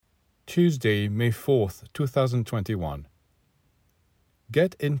Tuesday, May 4th, 2021.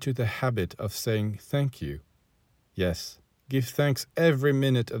 Get into the habit of saying thank you. Yes, give thanks every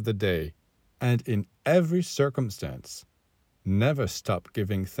minute of the day and in every circumstance. Never stop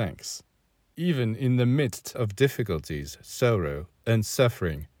giving thanks, even in the midst of difficulties, sorrow, and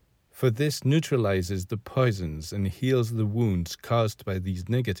suffering, for this neutralizes the poisons and heals the wounds caused by these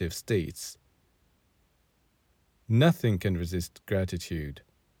negative states. Nothing can resist gratitude.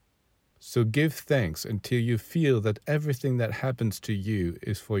 So give thanks until you feel that everything that happens to you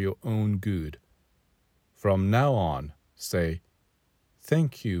is for your own good. From now on, say,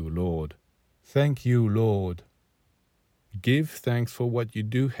 "Thank you, Lord. Thank you, Lord." Give thanks for what you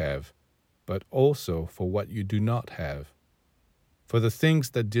do have, but also for what you do not have, for the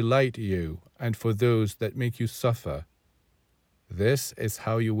things that delight you and for those that make you suffer. This is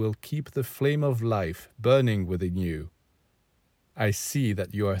how you will keep the flame of life burning within you. I see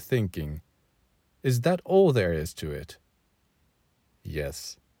that you are thinking, is that all there is to it?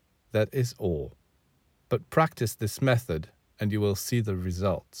 Yes, that is all. But practice this method and you will see the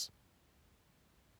results.